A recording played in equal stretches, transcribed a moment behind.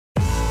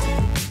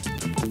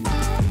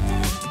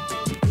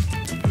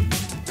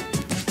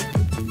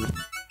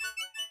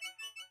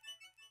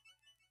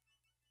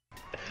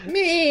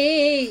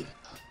Me!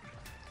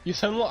 You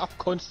sound like a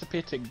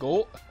constipated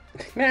goat.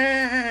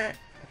 There's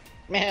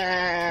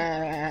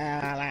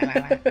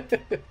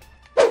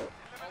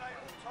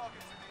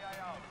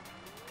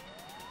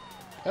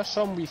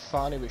some wee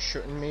fanny was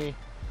shooting me.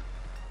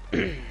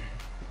 You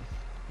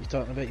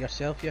talking about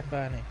yourself, you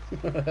fanny?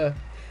 Well,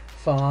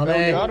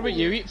 Fanny. you are what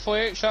you eat,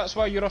 Fletch, that's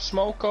why you're a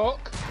small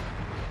cock.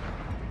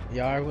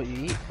 You are what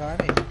you eat,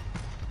 fanny.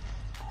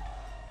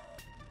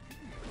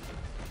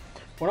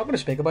 We're not going to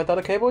speak about that,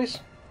 okay, boys?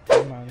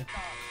 Oh, man.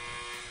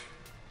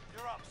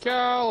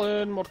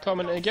 Callan, we're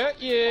coming to get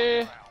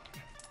you.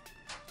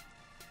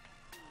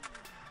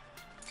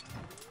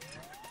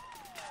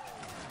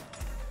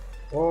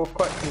 Oh,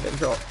 quick, I'm getting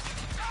dropped.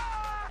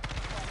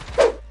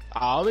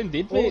 I'm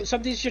indeed, Oh, mate.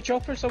 somebody's your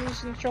chopper,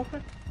 someone's in the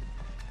chopper.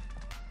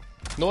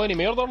 No any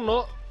more, they're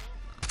not.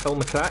 Film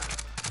the track.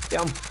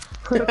 Get him.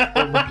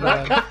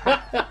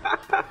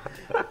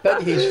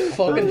 Bet he's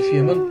fucking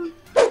fuming.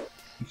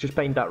 He's just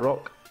behind that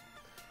rock.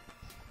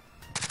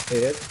 There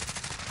he is.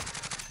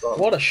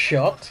 What a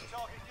shot.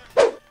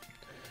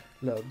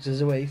 Lugs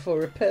is away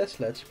for a piss,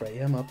 let's spray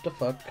him up the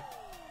fuck.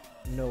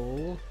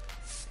 No,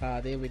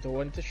 Paddy, we don't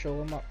want to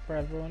show him up for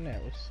everyone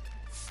else.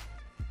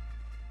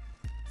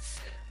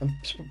 I'm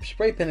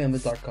spray painting him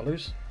with dark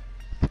colours.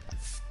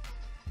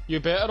 You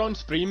better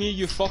unspray me,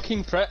 you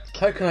fucking prick.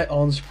 How can I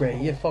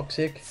unspray you, fuck's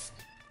sake?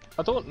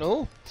 I don't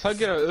know.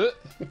 Figure it out.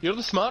 You're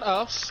the smart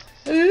ass.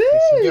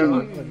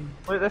 Look,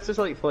 this is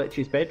like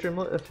Fletch's bedroom,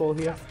 look at the floor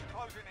here.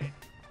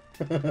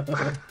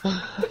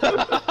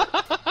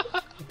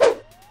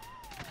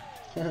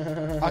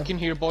 I can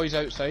hear boys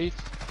outside.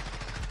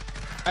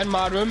 In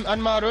my room,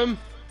 in my room.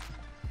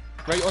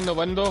 Right on the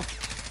window.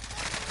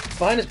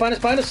 Behind us, behind us,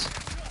 behind us!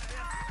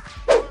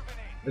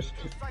 There's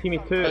team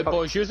of two. Right,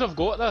 boys, yous have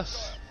got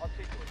this.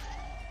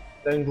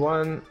 Down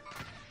one.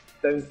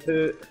 Down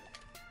two.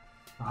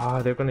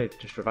 Ah, they're gonna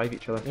just revive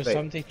each other. There's Right.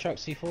 somebody truck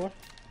C4.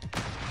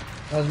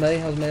 That was me,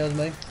 that was me, that was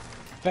me.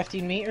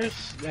 15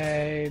 metres,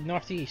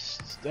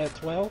 northeast,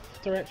 12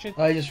 direction.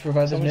 I just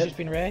revived them. Someone's just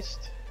been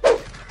raised.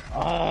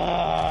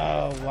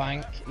 Oh,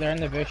 wank. They're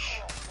in the bush.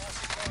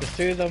 There's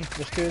two of them,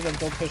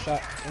 don't push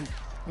that.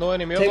 No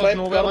any more, there's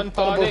no well in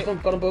party.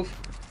 Got them both.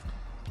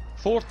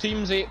 4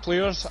 teams, 8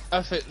 players.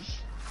 If it's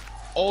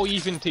all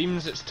even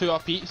teams, it's 2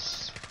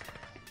 apiece.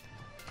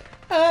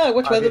 Ah,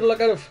 which way did I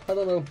look out of? I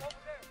don't know.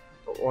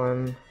 Got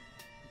one.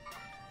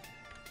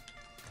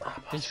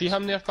 You see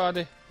him there,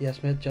 Paddy?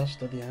 Yes, mate,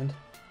 just at the end.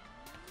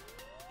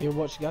 You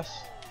watch Gus?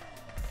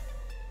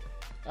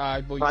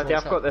 Aye, boys. Paddy,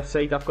 I've got this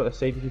side,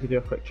 If you could do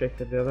a quick check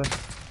of the other.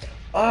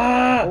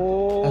 Ah!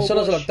 Oh, as soon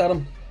as I looked at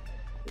him.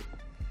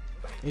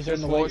 He's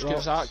Just in the white watch,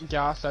 because rocks. that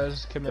gas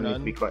is coming Need to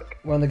be in. quick.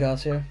 We're on the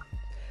gas here.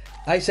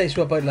 I say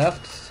swap out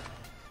left.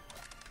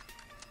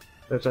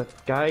 There's a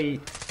guy.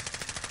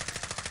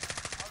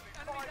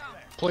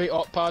 Play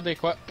up, Paddy,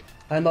 quick.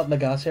 I'm not in the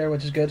gas here,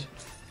 which is good.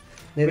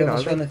 Neither Where of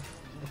us are are in they? the...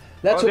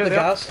 Let's Oh, open the there they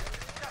are. gas.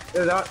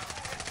 There's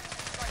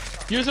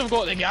that. Yous have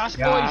got the gas,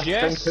 Yeah, boys,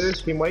 yes. Down two,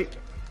 team white.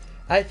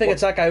 I think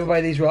it's that guy over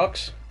by these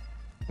rocks.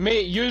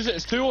 Mate, use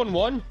it's 2 on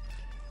 1.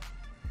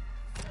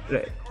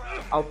 Right.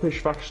 I'll push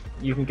first.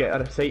 You can get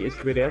a sight as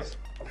to where he is.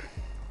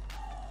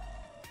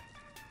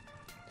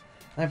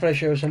 I'm pretty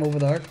sure it's him over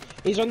there.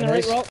 He's on the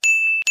right rock.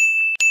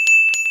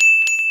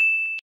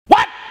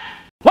 What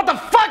the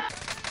fuck?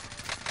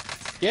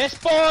 Yes,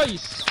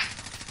 boys!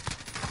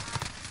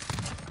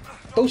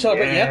 Don't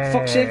celebrate yet,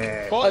 fuck's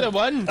sake. Got the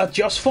win. I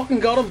just fucking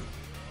got him.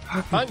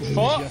 Thank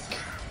fuck.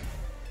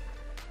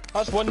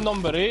 That's win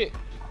number 8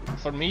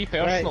 for me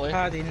personally.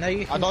 Right, Paddy, now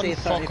you I can done say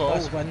 30 fuck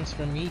plus all. wins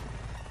for me.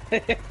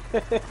 There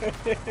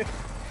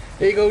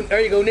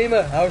you go,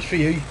 Nima. That was for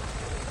you.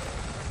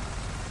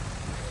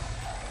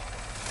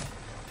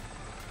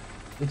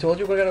 We told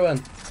you we're gonna win.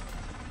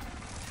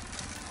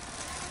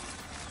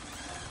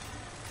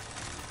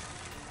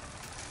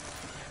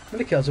 How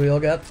many kills do we all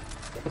get?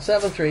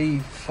 7, 3,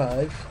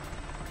 5.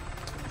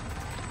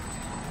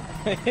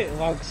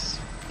 Lugs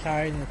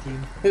carrying the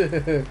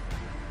team.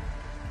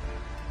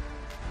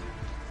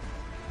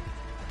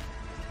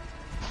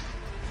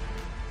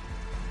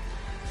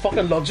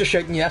 Fucking Lugs are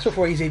shouting yes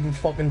before he's even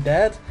fucking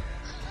dead.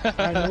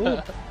 I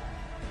know.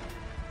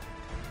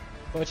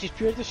 But she's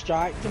pure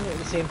distracting at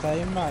the same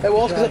time, man. It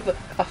was, because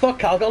I thought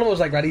Calgon was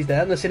like, right, he's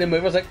dead, and I seen him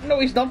move, I was like, no,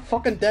 he's not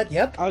fucking dead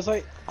yet. I was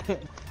like,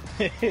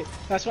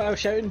 that's what I was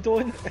shouting,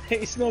 don't.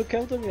 He's not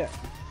killed him yet.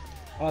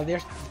 Oh,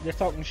 they're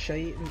talking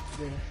shite.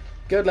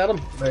 Good, let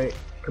him. Right,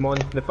 come on,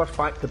 the first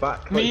back to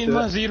back. Me and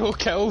my 0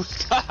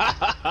 kills.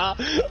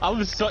 I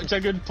was such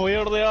a good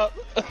player there.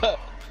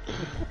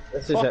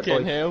 This is it, Fucking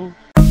boys. hell.